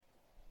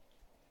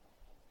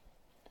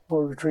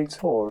what retreat's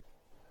for.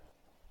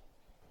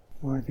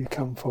 What have you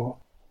come for?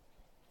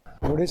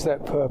 What is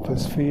that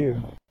purpose for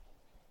you?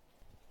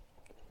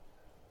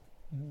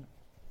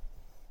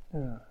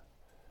 Yeah.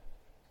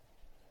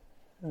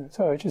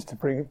 So just to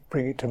bring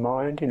it to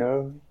mind,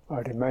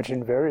 I'd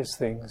imagine various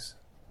things.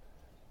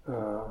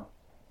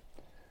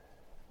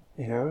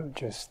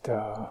 Just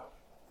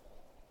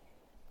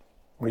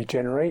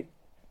regenerate.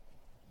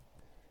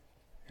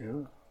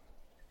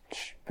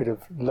 Bit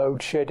of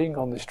load shedding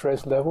on the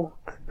stress level.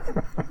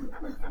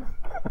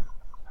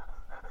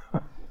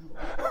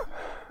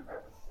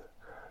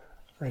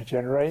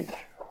 Regenerate,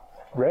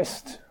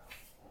 rest,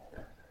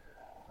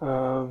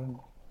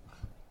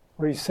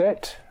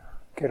 reset,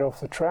 get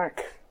off the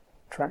track.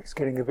 Track's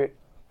getting a bit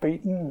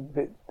beaten, a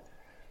bit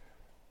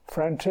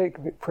frantic,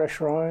 a bit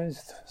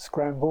pressurized,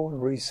 scramble,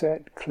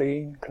 reset,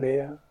 clean,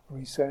 clear,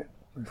 reset,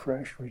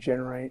 refresh,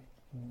 regenerate.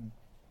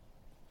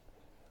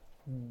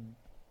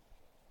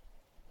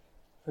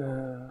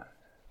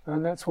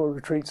 And that's what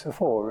retreats are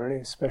for, really,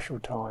 a special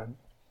time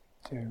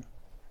to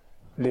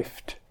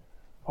lift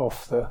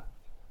off the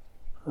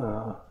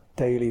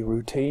daily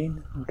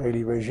routine,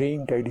 daily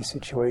regime, daily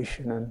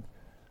situation, and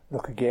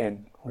look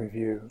again,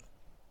 review.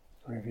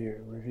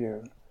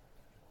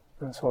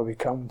 That's why we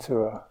come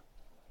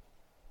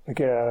we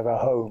get out of our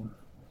home,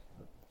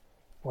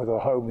 whether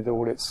home with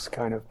all its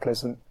kind of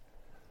pleasant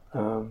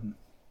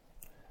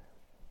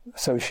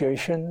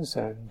associations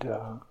and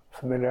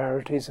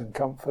familiarities and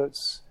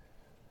comforts.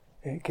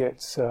 It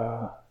gets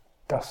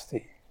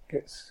dusty,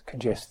 gets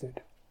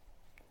congested.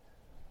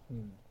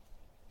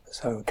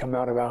 So we come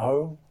out of our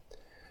home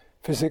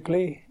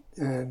physically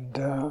and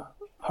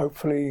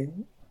hopefully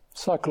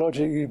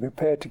psychologically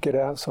prepared to get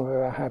out some of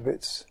our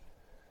habits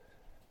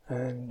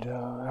and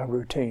our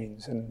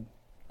routines and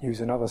use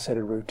another set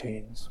of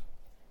routines.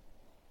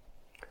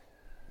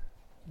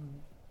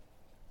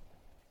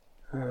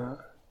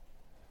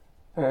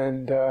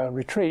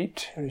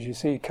 Retreat, as you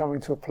see,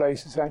 coming to a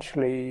place is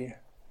actually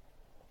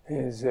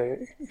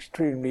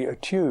extremely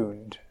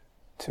attuned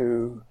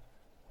to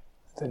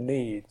the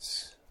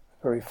needs,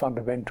 very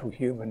fundamental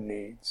human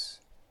needs.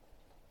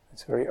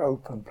 It's a very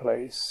open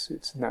place,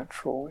 it's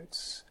natural,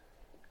 it's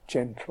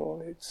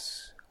gentle,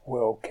 it's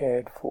well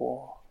cared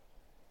for,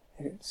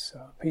 it's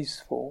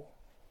peaceful.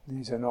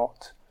 These are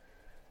not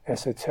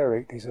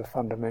esoteric, these are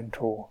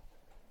fundamental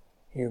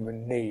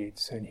human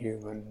needs and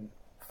human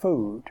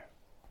food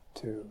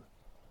to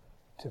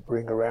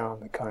bring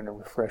around the kind of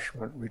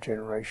refreshment,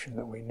 regeneration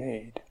that we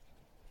need.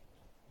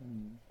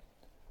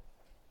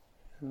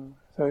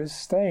 So it's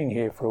staying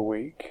here for a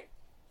week.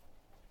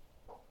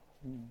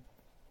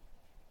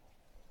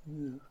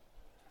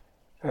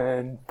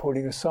 And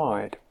putting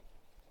aside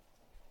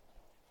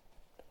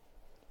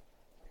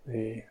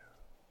the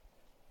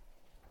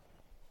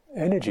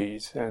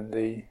energies and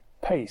the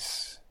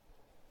pace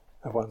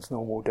of one's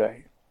normal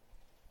day.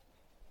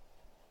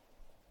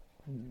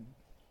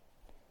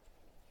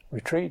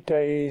 Retreat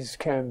days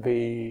can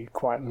be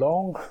quite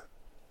long,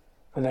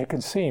 and they can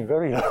seem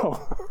very long.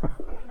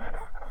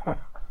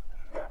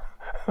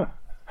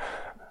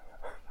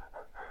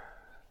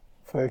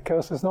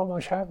 Because there's not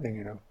much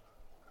happening,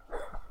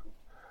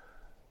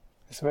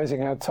 It's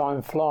amazing how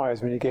time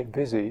flies when you get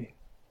busy.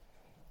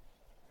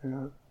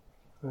 The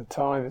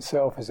time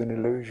itself is an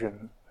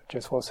illusion,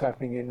 just what's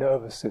happening in your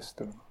nervous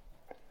system.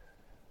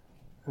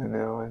 How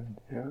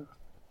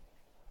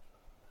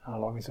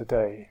long is a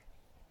day?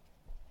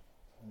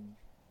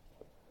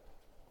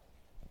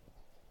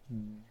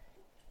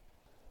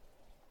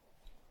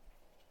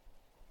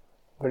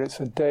 But it's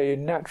a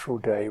natural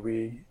day.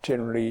 We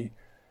generally,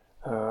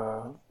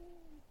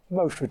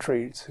 most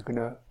retreats are going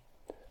to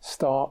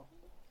start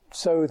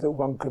so that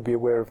one could be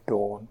aware of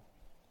dawn.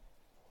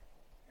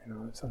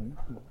 Some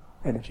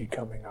energy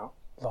coming up,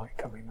 light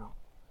coming up,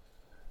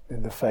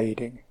 then the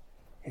fading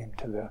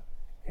into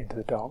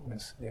the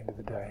darkness at the end of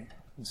the day,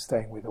 and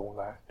staying with all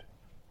that.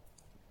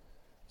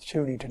 It's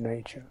tuning to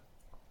nature.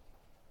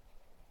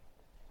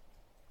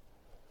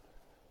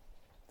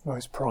 The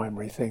most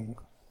primary thing.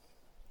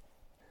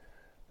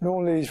 And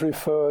all these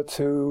refer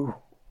to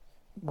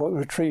what the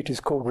retreat is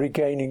called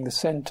regaining the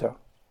center.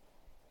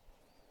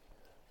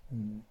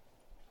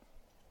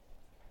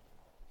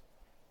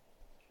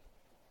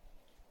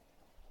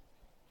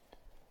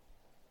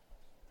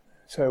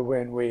 So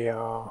when we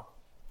are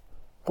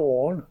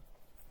born,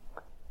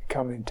 we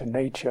come into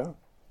nature,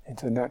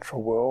 into the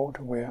natural world,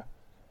 and we're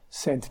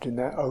centered in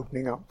that,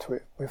 opening up to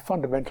it. We're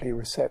fundamentally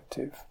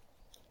receptive.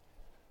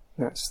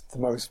 That's the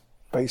most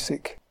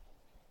basic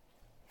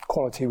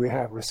quality we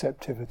have,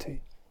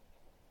 receptivity.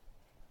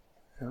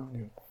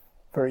 You're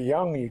very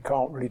young, you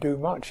can't really do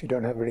much, you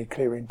don't have any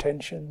clear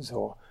intentions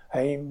or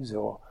aims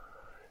or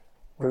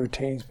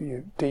routines, but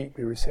you're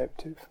deeply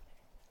receptive.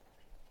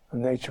 The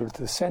nature of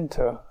the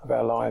center of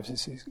our lives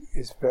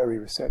is very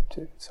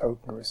receptive, it's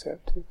open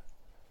receptive.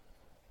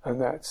 And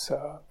that's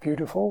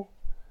beautiful,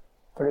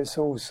 but it's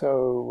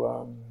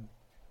also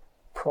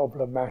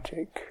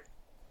problematic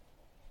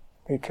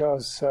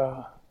because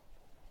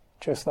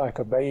just like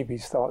a baby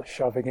starts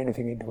shoving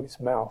anything into its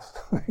mouth,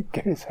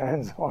 get its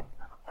hands on.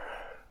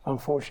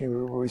 Unfortunately,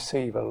 we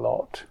receive a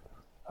lot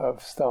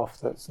of stuff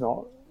that's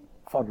not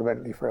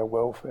fundamentally for our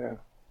welfare.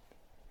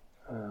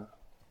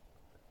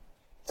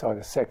 It's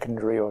either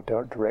secondary or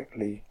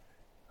directly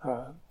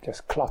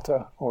just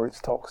clutter, or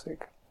it's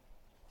toxic.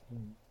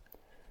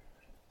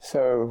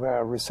 So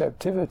our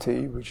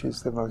receptivity, which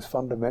is the most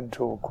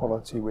fundamental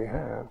quality we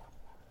have,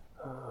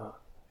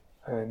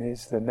 and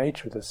is the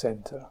nature of the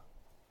centre,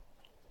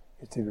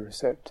 is to be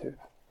receptive.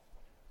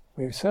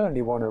 We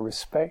certainly want to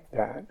respect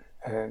that,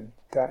 and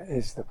that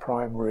is the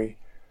primary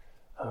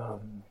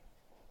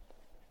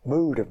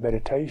mood of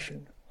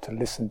meditation, to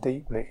listen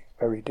deeply,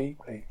 very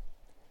deeply.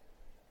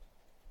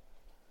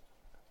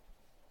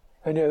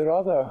 And yet there are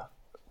other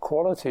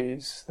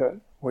qualities that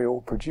we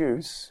all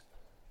produce,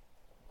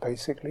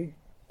 basically,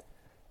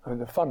 and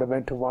the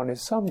fundamental one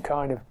is some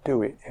kind of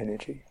do-it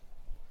energy.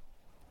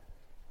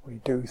 We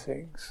do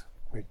things,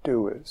 we're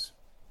doers.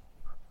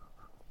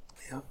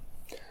 Yeah.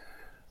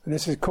 And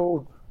this is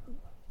called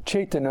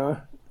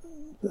cetana.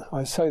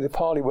 I say the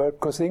Pali word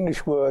because the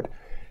English word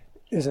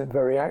isn't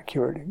very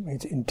accurate. It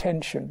means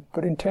intention,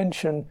 but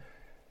intention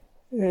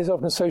is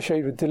often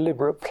associated with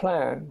deliberate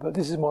plan, but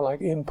this is more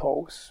like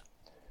impulse,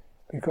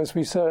 because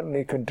we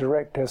certainly can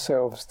direct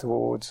ourselves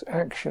towards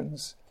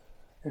actions.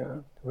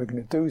 We're going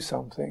to do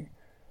something.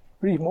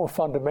 But even more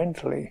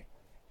fundamentally,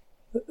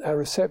 our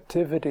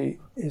receptivity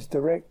is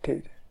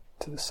directed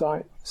to the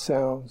sight,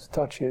 sounds,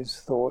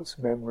 touches, thoughts,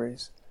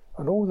 memories,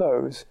 and all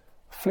those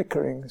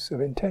flickerings of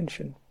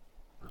intention.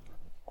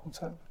 What's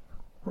that?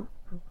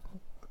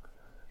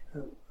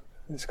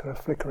 This kind of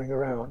flickering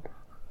around.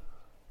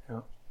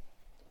 So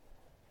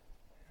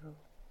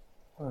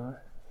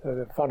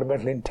the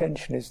fundamental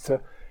intention is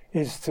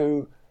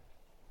to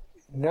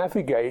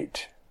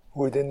navigate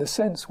within the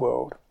sense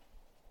world.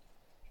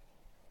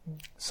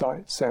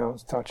 Sight,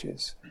 sounds,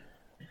 touches,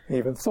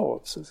 even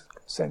thoughts, as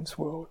sense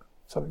world.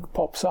 Something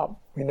pops up,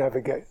 we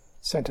navigate.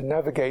 Centre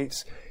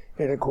navigates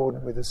in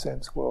accordance with the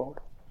sense world.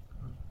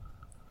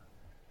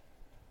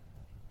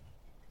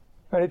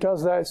 And it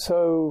does that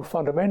so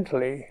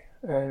fundamentally,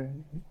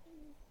 and I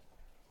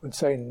would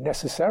say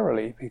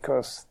necessarily,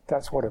 because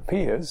that's what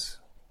appears,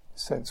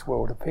 sense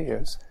world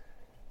appears,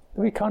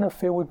 that we kind of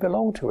feel we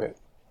belong to it.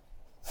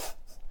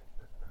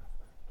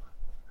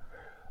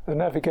 The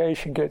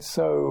navigation gets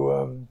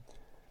so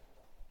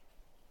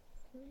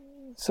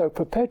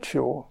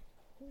perpetual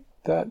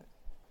that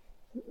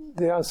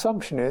the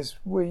assumption is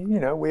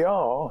we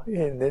are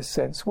in this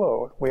sense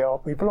world. We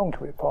belong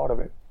to it, part of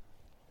it.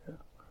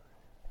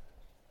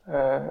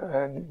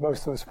 And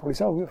most of us probably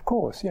say, "Oh, of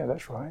course, yeah,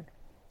 that's right."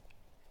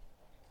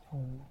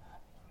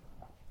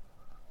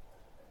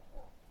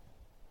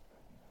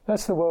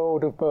 That's the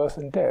world of birth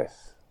and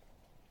death,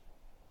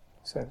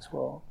 sense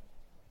world.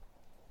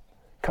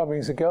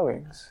 Comings and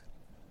goings,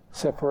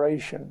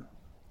 separation,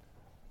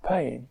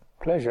 pain,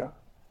 pleasure,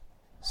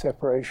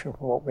 separation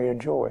from what we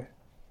enjoy.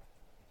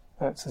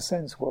 That's the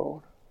sense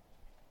world.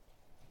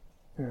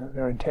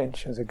 Their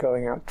intentions are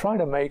going out, trying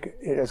to make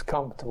it as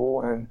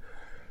comfortable and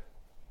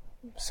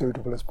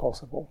suitable as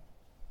possible.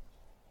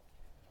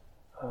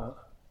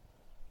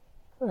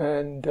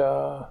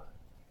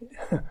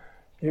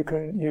 You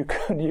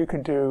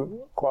can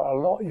do quite a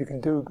lot. You can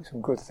do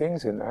some good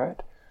things in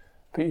that,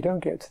 but you don't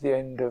get to the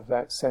end of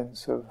that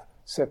sense of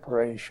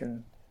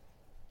separation,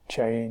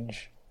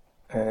 change,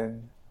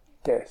 and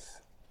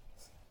death.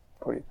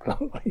 Put it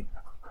bluntly,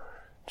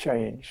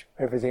 change.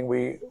 Everything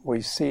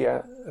we see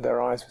at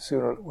our eyes,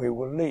 sooner we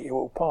will leave. It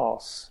will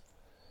pass,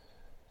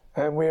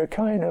 and we are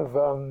kind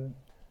of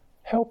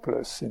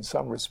helpless in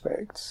some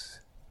respects.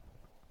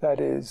 That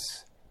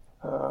is,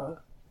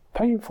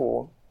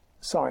 painful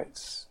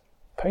sights,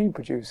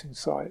 pain-producing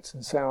sights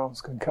and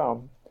sounds can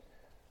come,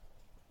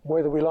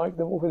 whether we like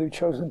them or whether we've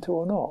chosen to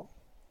or not.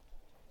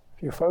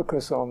 If you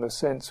focus on the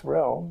sense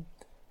realm,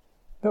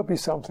 there'll be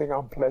something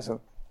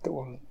unpleasant that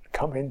will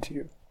come into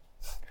you.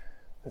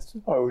 There's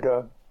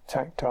odour,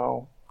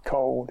 tactile,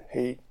 cold,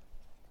 heat,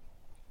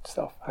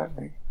 stuff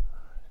happening.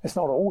 It's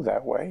not all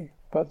that way,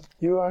 but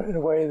you are, in a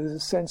way, there's a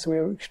sense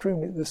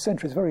the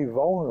centre is very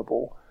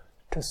vulnerable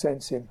to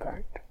sense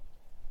impact.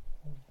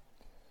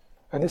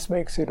 And this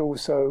makes it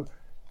also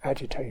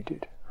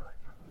agitated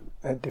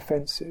and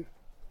defensive,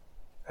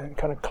 and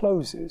kind of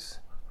closes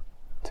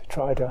to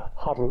try to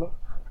huddle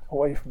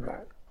away from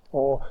that,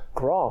 or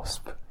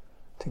grasp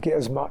to get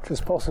as much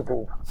as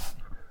possible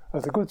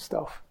of the good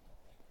stuff.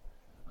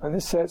 And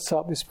this sets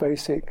up this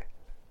basic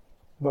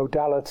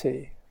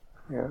modality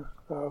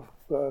of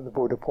the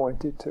Buddha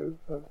pointed to,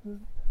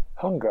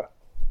 hunger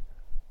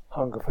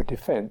for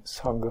defense,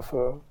 hunger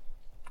for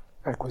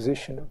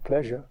acquisition of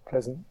pleasure,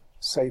 pleasant,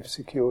 safe,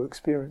 secure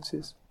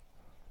experiences.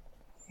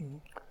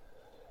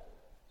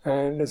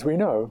 And as we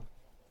know,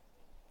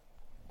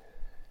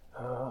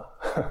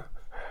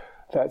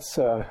 that's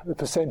the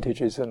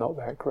percentages are not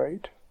that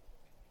great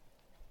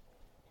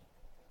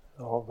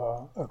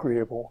of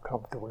agreeable,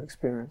 comfortable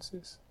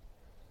experiences.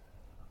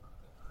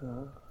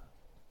 And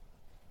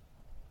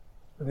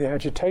the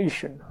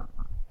agitation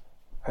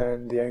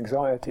and the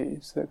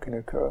anxieties that can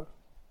occur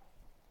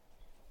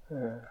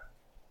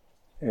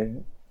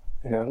in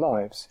our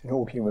lives, in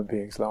all human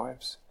beings'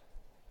 lives.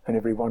 And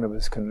every one of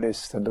us can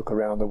list and look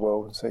around the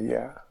world and say,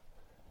 yeah,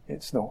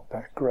 it's not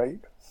that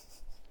great.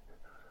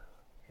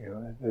 You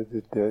know,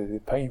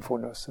 the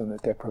painfulness and the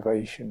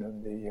deprivation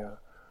and the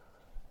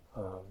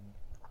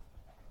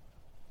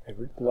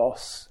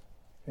loss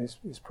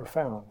is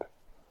profound.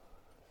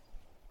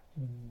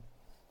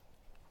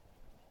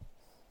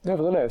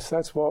 Nevertheless,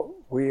 that's what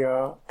we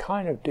are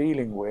kind of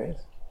dealing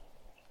with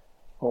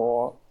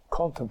or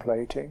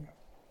contemplating,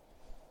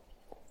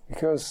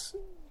 because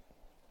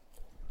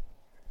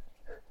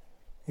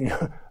you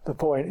know, the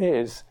point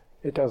is,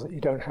 you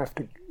don't have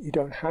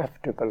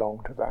to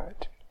belong to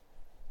that.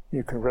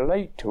 You can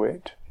relate to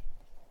it,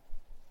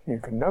 you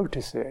can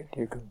notice it,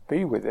 you can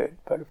be with it,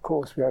 but of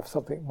course we have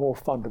something more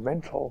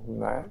fundamental than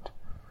that,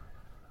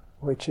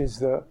 which is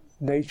the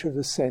nature of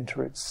the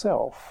center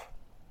itself,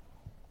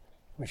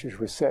 which is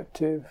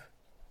receptive.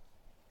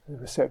 The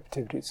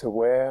receptivity, it's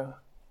aware,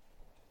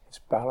 it's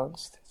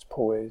balanced, it's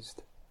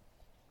poised.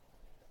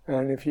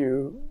 And if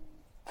you,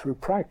 through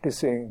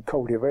practicing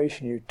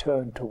cultivation, you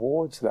turn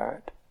towards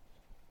that,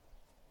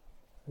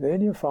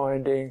 then you're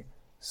finding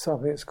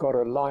something that's got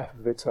a life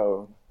of its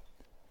own,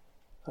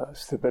 a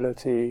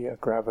stability, a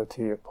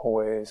gravity, a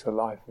poise, a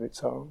life of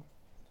its own,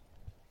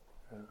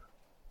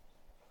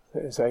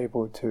 that is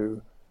able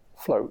to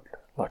float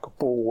like a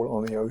ball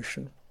on the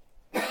ocean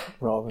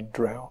rather than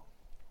drown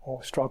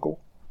or struggle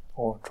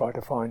or try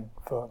to find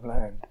firm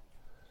land.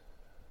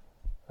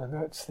 And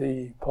that's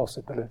the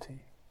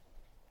possibility.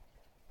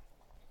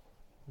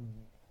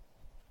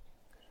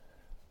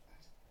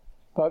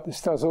 But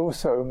this does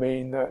also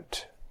mean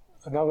that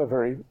another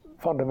very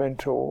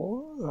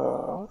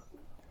fundamental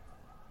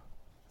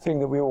thing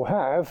that we all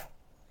have,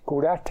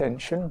 called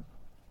attention,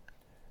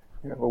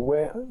 you know,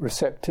 aware,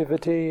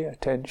 receptivity,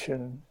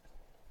 attention,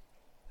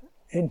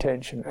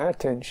 intention.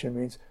 Attention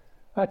means,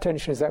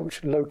 attention is that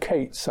which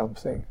locates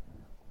something.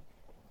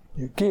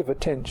 You give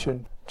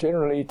attention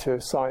generally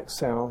to sights,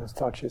 sounds,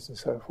 touches and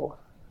so forth.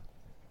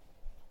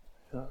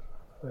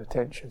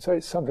 Attention. So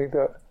it's something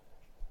that,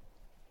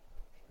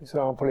 for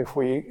example, if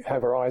we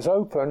have our eyes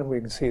open, we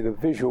can see the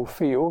visual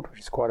field, which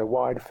is quite a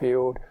wide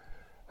field,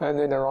 and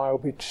then our eye will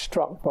be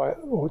struck by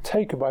or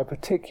taken by a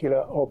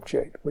particular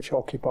object which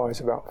occupies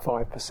about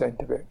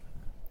 5% of it,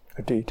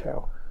 a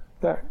detail.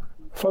 That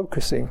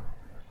focusing,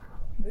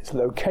 its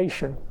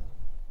location,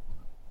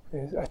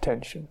 is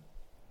attention.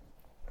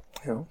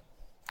 You know?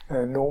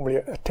 And normally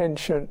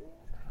attention,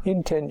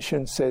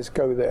 intention says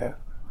go there.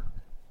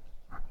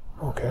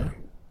 Okay,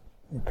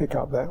 you pick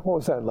up that. What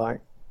was that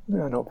like?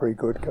 No, not very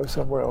good. Go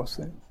somewhere else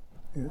then.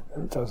 Yeah,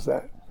 and it does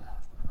that.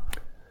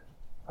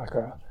 Like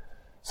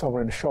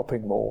someone in a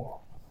shopping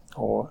mall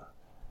or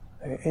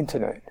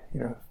internet, you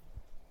know.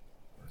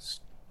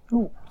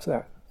 Oh, what's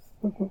that?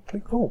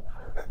 Click. Oh.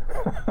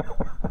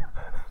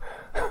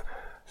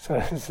 So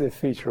that's the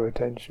feature of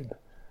attention.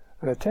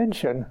 And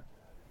attention,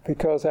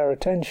 because our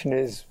attention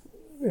is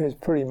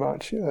pretty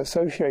much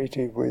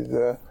associated with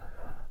the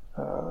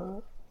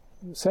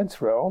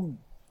sense realm,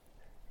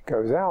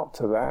 goes out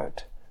to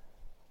that,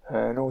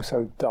 and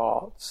also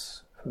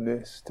darts from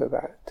this to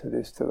that, to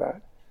this to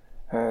that.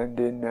 And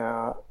in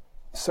our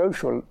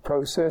social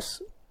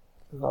process,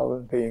 rather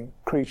than being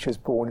creatures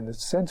born in the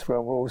sense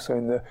realm, we're also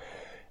in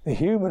the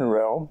human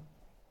realm.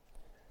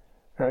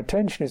 Our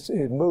attention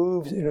it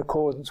moves in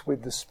accordance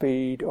with the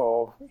speed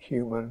of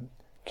human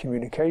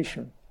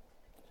communication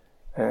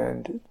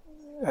and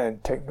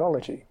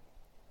technology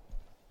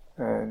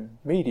and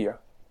media.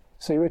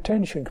 So your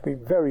attention can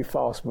be very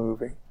fast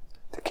moving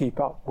to keep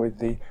up with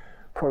the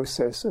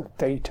process of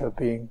data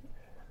being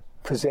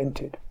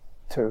presented,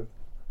 to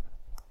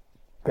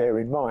bear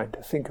in mind,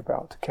 to think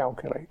about, to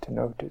calculate, to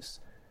notice.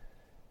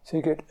 So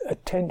you get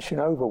attention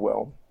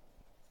overwhelm,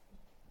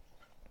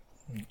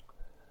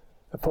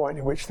 the point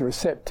in which the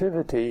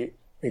receptivity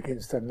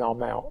begins to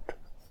numb out.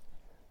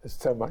 There's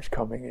so much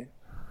coming in.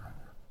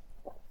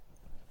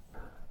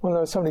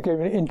 Well, somebody gave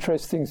me an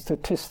interesting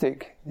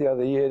statistic the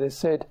other year. They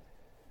said,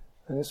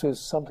 and this was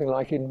something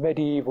like in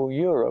medieval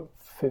Europe,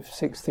 5th,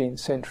 16th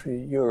century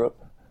Europe,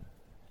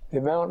 the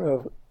amount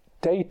of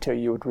data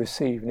you would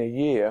receive in a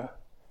year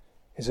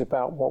is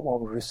about what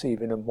one would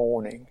receive in a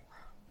morning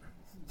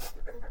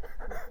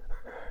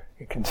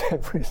in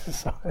contemporary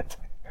society.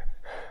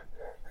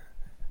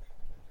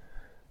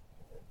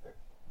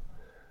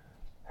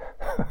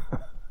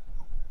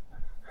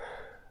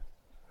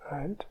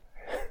 Right?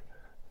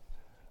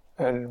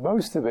 And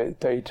most of it,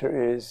 data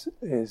is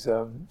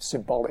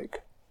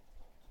symbolic.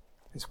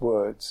 It's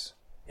words,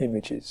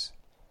 images,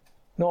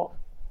 not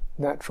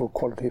natural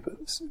quality,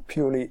 but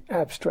purely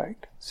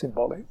abstract,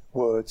 symbolic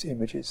words,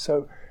 images.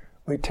 So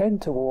we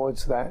tend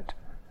towards that.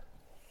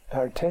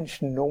 Our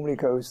attention normally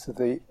goes to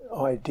the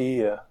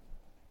idea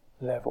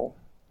level,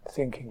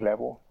 thinking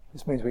level.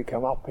 This means we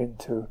come up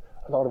into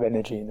a lot of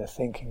energy in the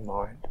thinking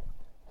mind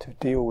to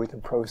deal with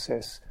and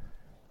process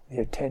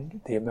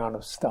the amount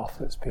of stuff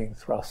that's being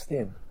thrust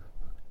in.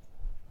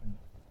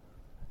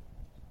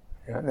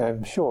 And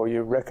I'm sure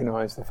you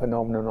recognize the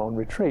phenomenon on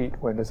retreat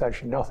when there's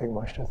actually nothing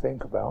much to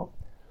think about.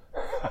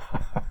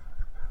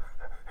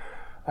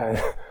 And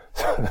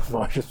so the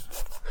mind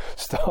just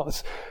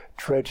starts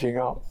dredging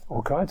up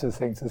all kinds of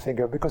things to think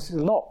of because it's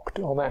locked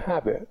on that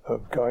habit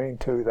of going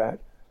to that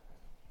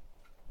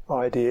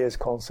ideas,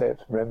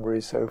 concepts,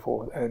 memories, so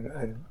forth,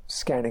 and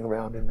scanning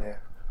around in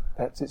there.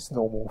 That's its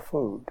normal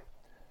food.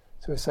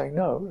 So we're saying,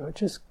 no,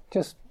 just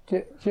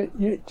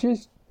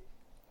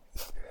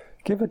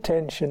give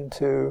attention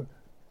to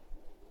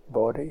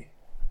body.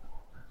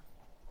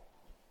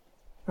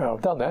 Oh,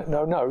 I've done that.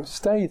 No,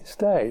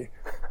 stay.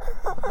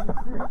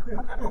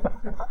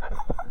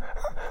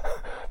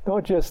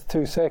 Not just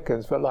 2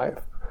 seconds, but like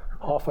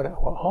half an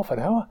hour. Half an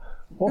hour?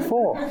 What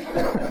for?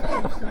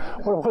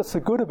 Well, what's the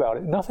good about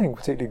it? Nothing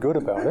particularly good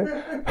about it.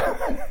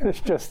 It's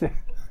just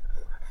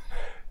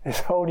it's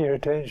holding your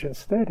attention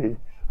steady.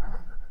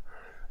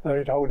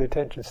 Learning to hold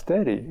attention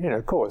steady.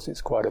 Of course,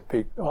 it's quite a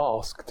big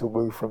ask to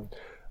move from,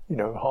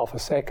 half a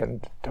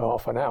second to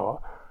half an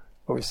hour.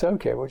 But it's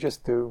okay. We'll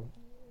just do,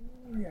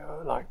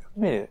 like a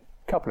minute,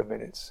 couple of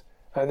minutes,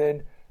 and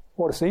then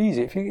what's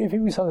easy if you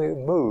do something that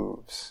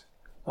moves,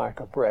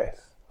 like a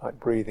breath, like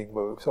breathing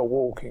moves or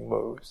walking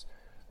moves,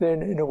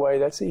 then in a way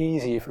that's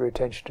easy for your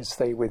attention to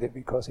stay with it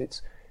because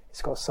it's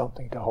got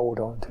something to hold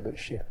on to that's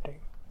shifting.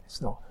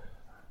 It's not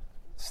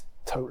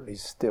totally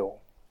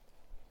still.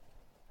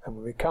 And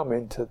when we come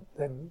into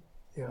them,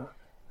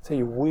 so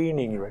you're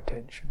weaning your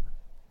attention.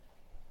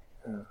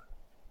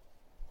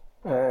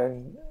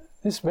 And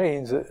this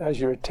means that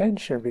as your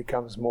attention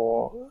becomes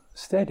more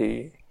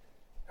steady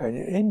and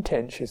your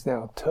intention is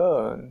now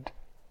turned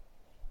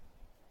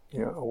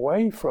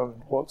away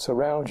from what's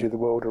around you, the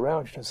world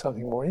around you, to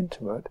something more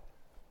intimate,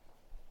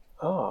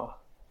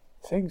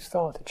 things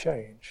start to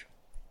change.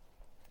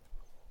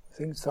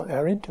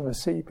 Our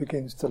intimacy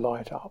begins to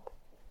light up.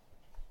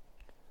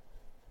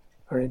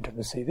 Our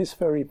intimacy, this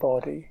very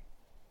body,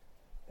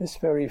 this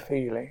very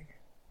feeling,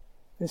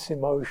 this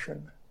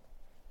emotion,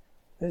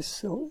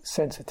 this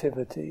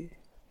sensitivity,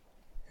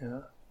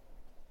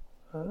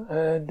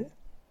 and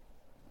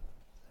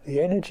the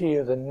energy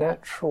of the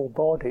natural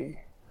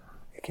body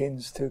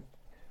begins to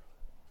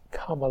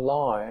come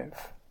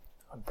alive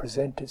and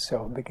present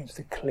itself and begins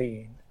to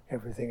clean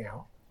everything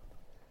out,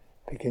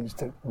 begins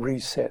to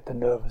reset the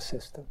nervous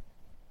system,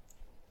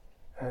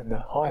 and the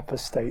hyper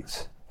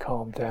states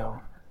calm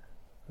down,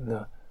 and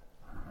the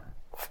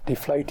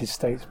deflated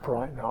states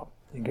brighten up.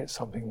 You get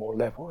something more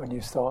level, and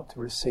you start to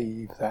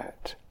receive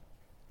that,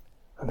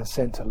 and the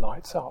center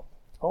lights up.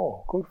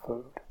 Oh, good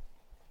food.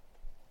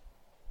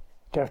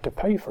 You don't have to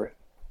pay for it.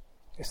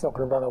 It's not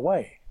going to run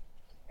away.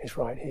 It's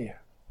right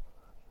here.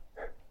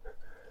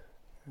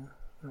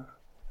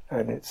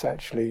 And it's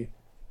actually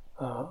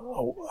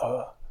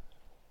a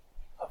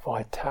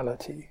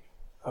vitality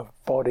of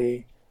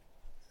body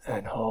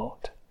and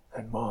heart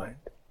and mind.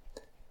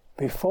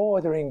 Before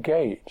they're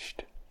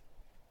engaged,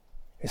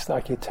 it's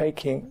like you're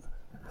taking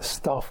the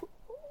stuff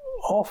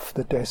off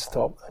the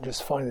desktop and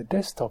just finding the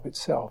desktop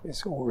itself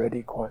is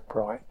already quite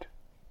bright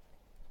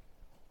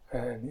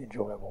and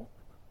enjoyable.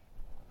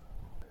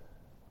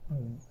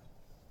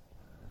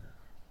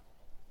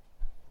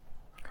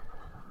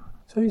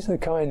 So these are the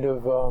kind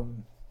of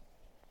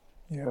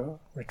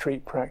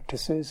retreat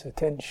practices: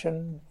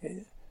 attention,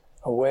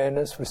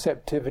 awareness,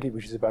 receptivity,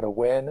 which is about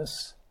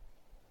awareness,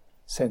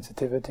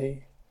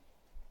 sensitivity,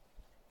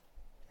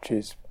 which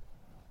is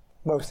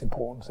the most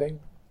important thing,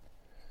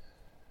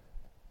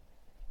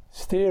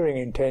 steering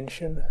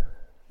intention,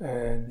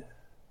 and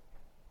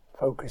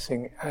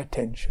focusing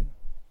attention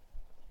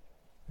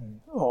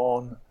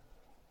on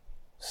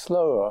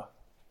slower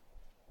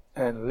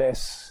and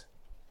less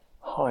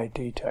high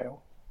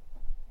detail.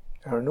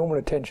 Our normal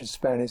attention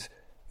span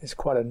is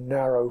quite a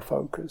narrow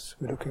focus.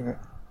 We're looking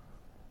at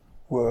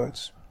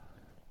words.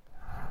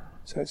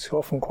 So it's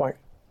often quite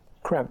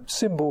cramped.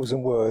 Symbols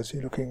and words,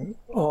 you're looking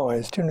at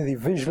eyes. Generally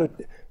visual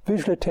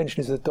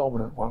attention is the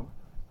dominant one.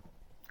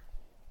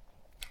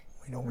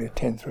 We normally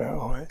attend through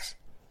our eyes.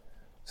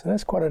 So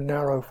that's quite a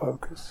narrow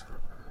focus.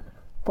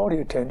 Body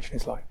attention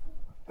is like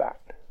that.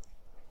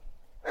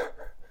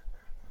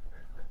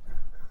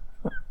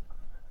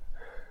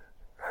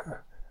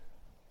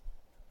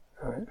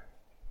 Right.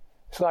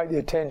 It's like the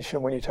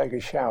attention when you take a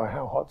shower,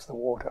 how hot's the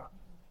water?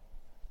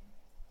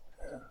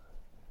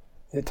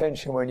 The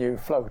attention when you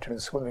float in a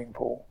swimming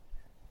pool.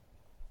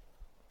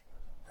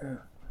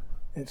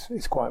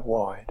 It's quite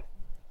wide.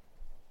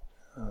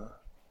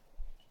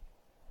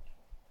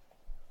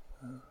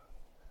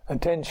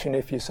 Attention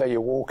if you say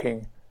you're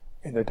walking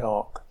in the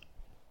dark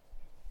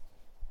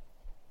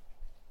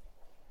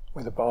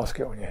with a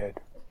basket on your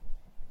head.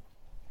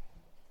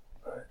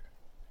 Right.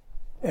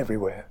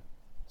 Everywhere.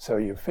 So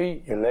your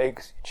feet, your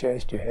legs, your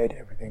chest, your head,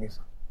 everything is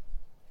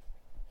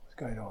what's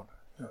going on.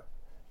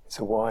 It's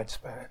a wide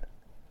span.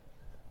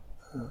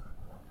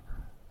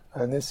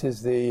 And this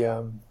is the,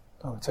 I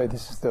would say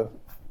this is the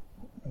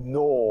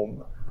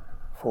norm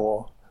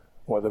for,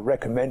 well,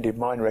 the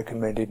mind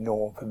recommended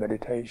norm for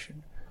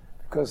meditation.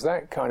 Because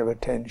that kind of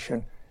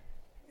attention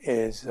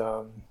is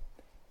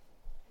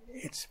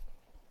it's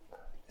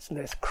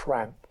less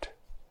cramped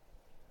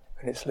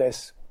and it's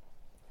less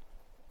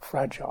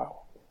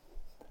fragile.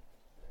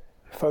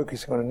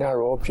 Focusing on a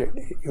narrow object,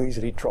 you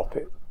easily drop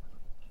it.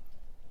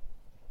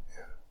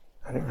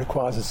 And it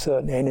requires a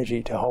certain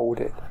energy to hold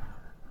it.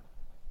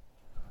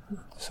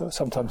 So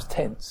sometimes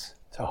tense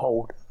to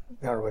hold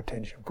narrow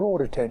attention.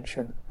 Broad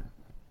attention,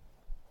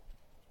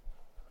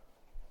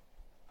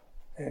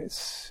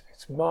 it's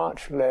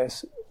much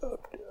less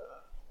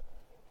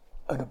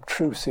an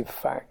obtrusive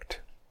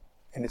fact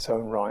in its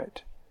own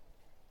right.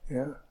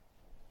 Yeah?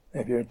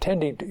 If you're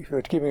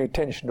giving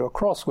attention to a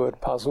crossword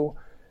puzzle,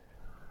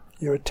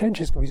 your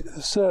attention is going to be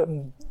a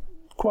certain,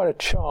 quite a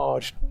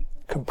charged,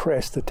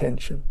 compressed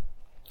attention.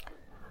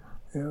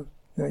 Now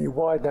you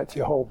widen that to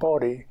your whole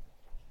body,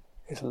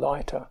 it's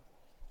lighter,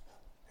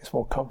 it's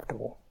more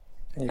comfortable,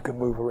 and you can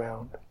move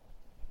around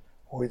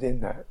within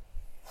that.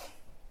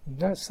 And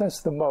that's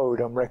the mode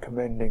I'm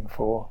recommending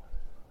for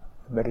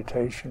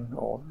meditation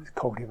or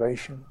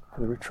cultivation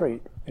for the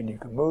retreat. And you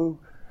can move,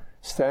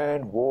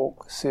 stand,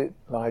 walk, sit,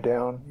 lie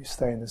down, you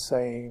stay in the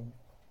same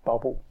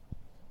bubble.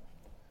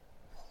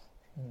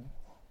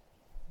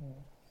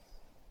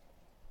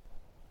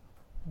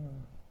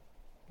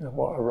 And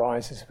what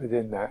arises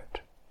within that?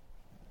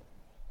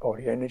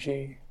 Body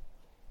energy,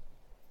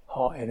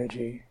 heart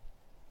energy,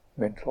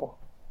 mental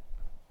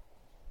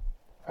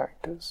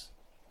factors.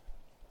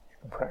 You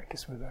can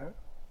practice with that.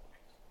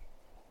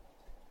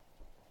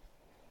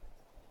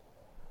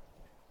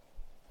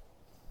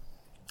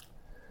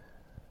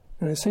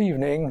 And this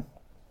evening,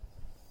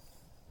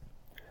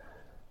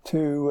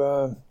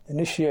 to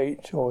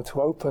initiate or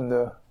to open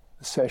the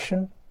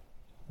session,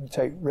 we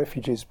take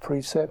refuge's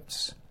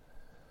precepts,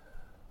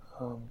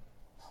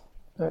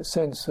 that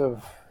sense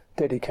of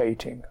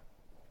dedicating.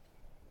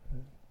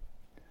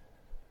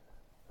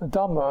 The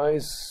Dhamma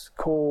is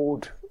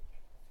called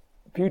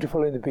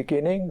beautiful in the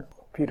beginning,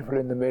 beautiful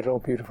in the middle,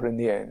 beautiful in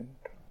the end.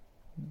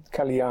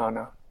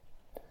 Kalyana.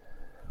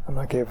 And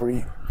like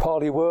every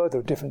Pali word,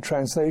 there are different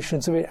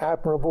translations of it.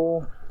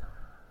 Admirable,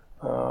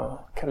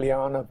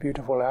 Kalyana,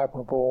 beautiful,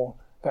 admirable,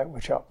 that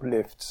which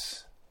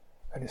uplifts.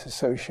 And it's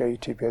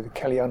associated with the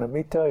Kalyana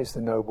Mitta is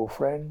the noble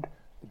friend,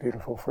 the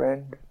beautiful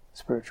friend,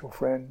 spiritual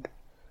friend.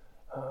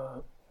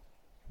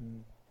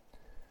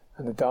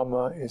 And the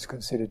Dhamma is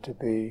considered to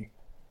be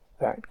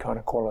that kind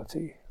of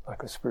quality,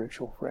 like a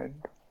spiritual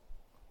friend.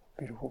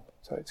 Beautiful,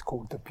 so it's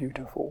called the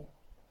beautiful.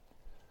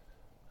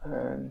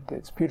 And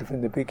it's beautiful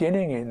in the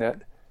beginning in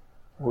that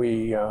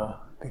we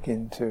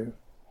begin to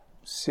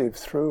sieve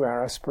through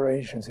our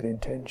aspirations and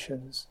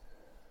intentions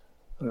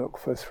and look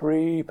for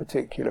three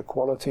particular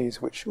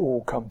qualities which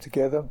all come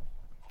together.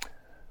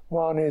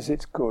 One is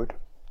it's good.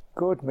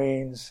 Good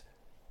means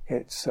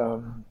it's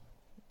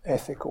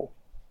ethical.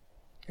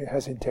 It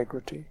has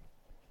integrity.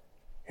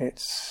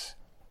 It's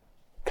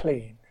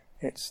clean.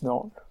 It's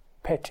not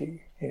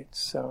petty.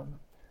 It's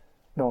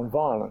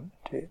non-violent.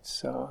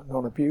 It's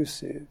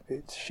non-abusive.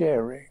 It's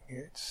sharing.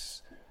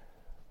 It's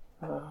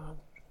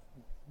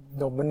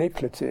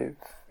non-manipulative.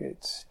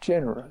 It's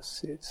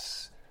generous.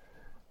 It's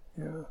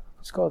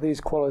got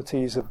these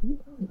qualities of,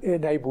 it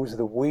enables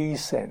the we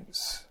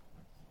sense.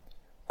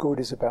 Good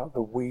is about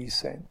the we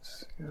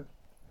sense. And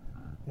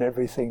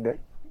everything that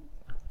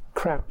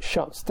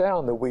shuts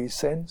down the we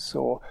sense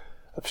or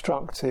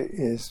obstructs it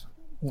is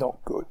not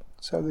good.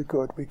 So the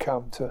good, we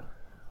come to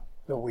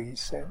the we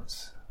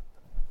sense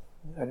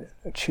and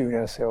attune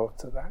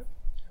ourselves to that,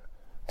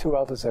 to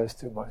others as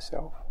to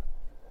myself.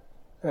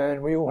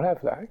 And we all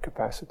have that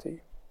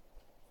capacity.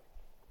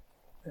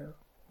 Yeah,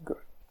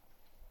 good.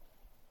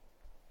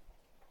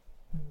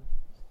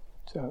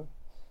 So,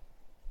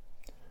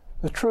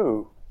 the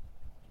true.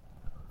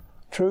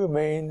 True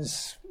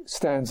means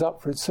stands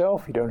up for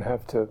itself. You don't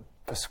have to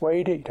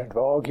persuade it, you don't have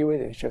to argue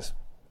with it, it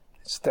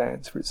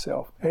stands for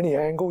itself. Any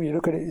angle you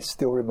look at it, it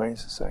still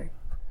remains the same.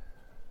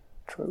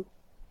 True.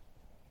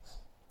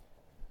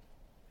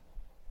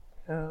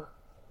 Yeah.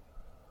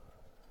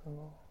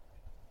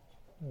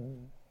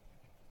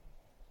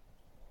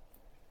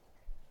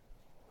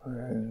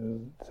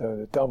 And so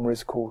the Dhamma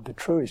is called the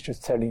true, it's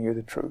just telling you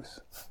the truth.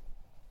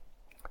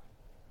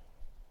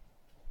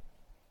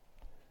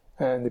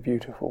 And the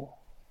beautiful.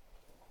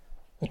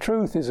 The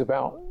truth is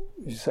about,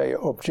 you say,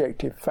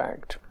 objective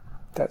fact.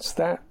 That's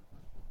that.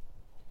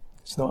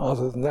 It's not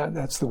other than that.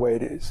 That's the way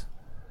it is.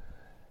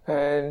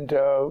 And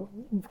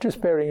just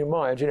bearing in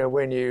mind,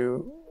 when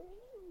you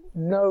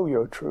know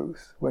your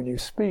truth, when you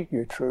speak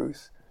your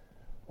truth,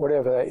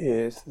 whatever that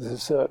is, there's a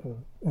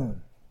certain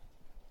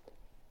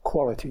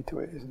quality to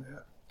it, isn't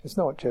there? It's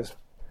not just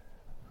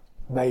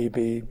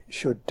maybe,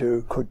 should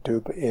do, could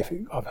do, but if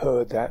I've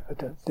heard that,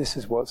 but this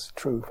is what's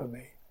true for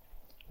me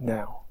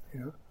now,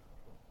 And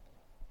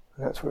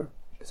that's where,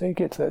 so you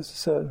get to that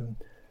certain,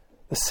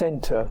 the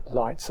centre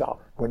lights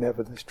up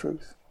whenever there's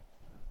truth.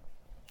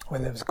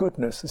 When there's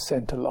goodness, the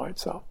centre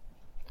lights up.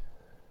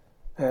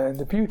 And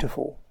the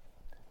beautiful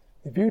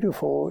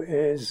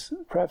is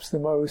perhaps the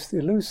most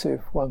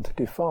elusive one to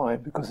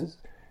define because it's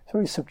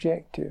very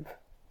subjective.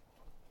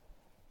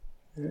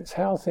 It's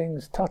how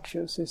things touch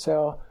us. It's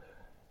our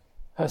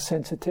has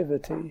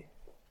sensitivity.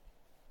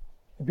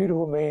 The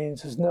beautiful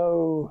means there's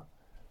no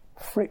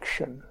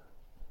friction.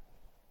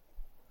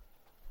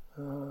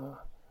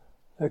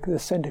 The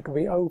centre can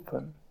be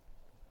open.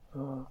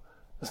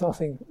 There's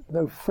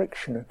no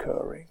friction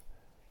occurring.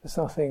 There's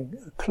nothing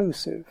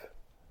occlusive.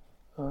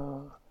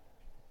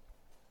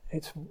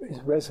 It's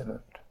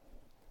resonant.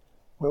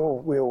 We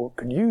all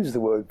can use the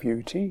word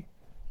beauty.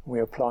 We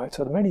apply it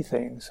to many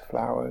things: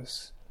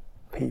 flowers,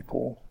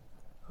 people,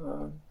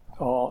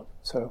 art,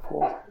 so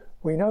forth.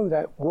 We know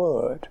that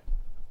word.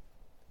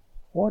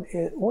 What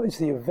is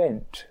the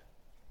event?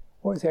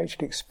 What is the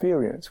actual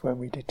experience when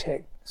we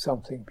detect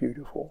something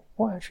beautiful?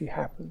 What actually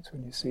happens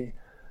when you see,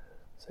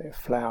 say, a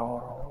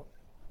flower or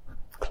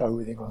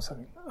clothing or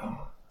something?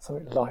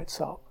 Something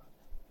lights up.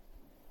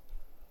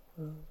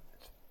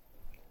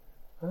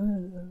 So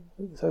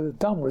the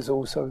Dhamma is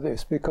also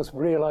this, because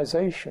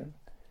realization,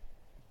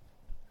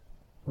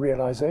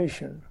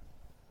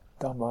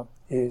 Dhamma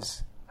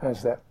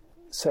has that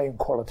same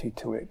quality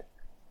to it.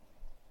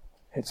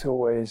 It's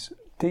always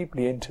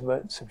deeply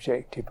intimate,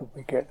 subjective, but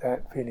we get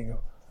that feeling of,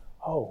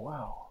 oh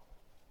wow,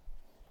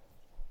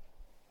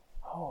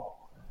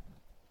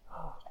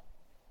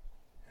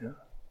 yeah.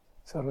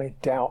 Suddenly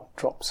doubt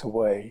drops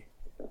away,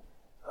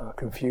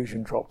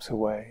 confusion drops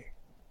away,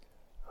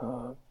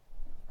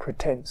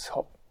 pretense,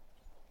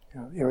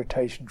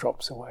 irritation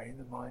drops away.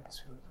 The mind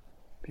is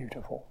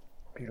beautiful,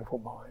 beautiful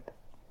mind.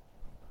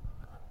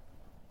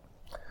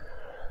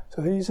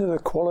 So these are the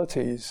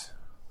qualities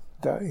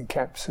that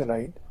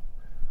encapsulate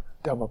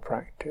Dhamma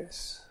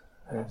practice.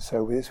 And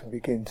so with this we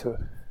begin to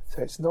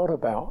say it's not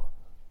about,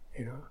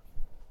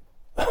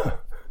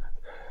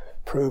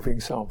 proving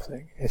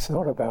something. It's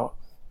not about,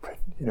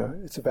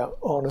 it's about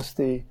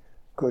honesty,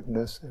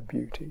 goodness and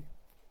beauty.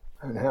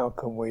 And how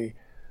can we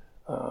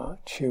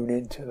tune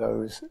into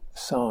those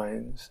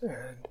signs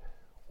and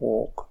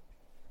walk,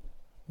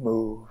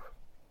 move,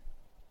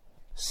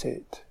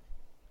 sit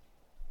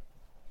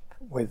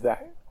with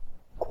that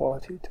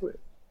quality to it.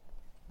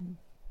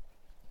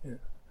 Yeah.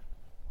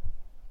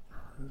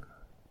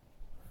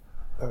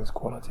 Those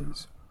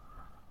qualities.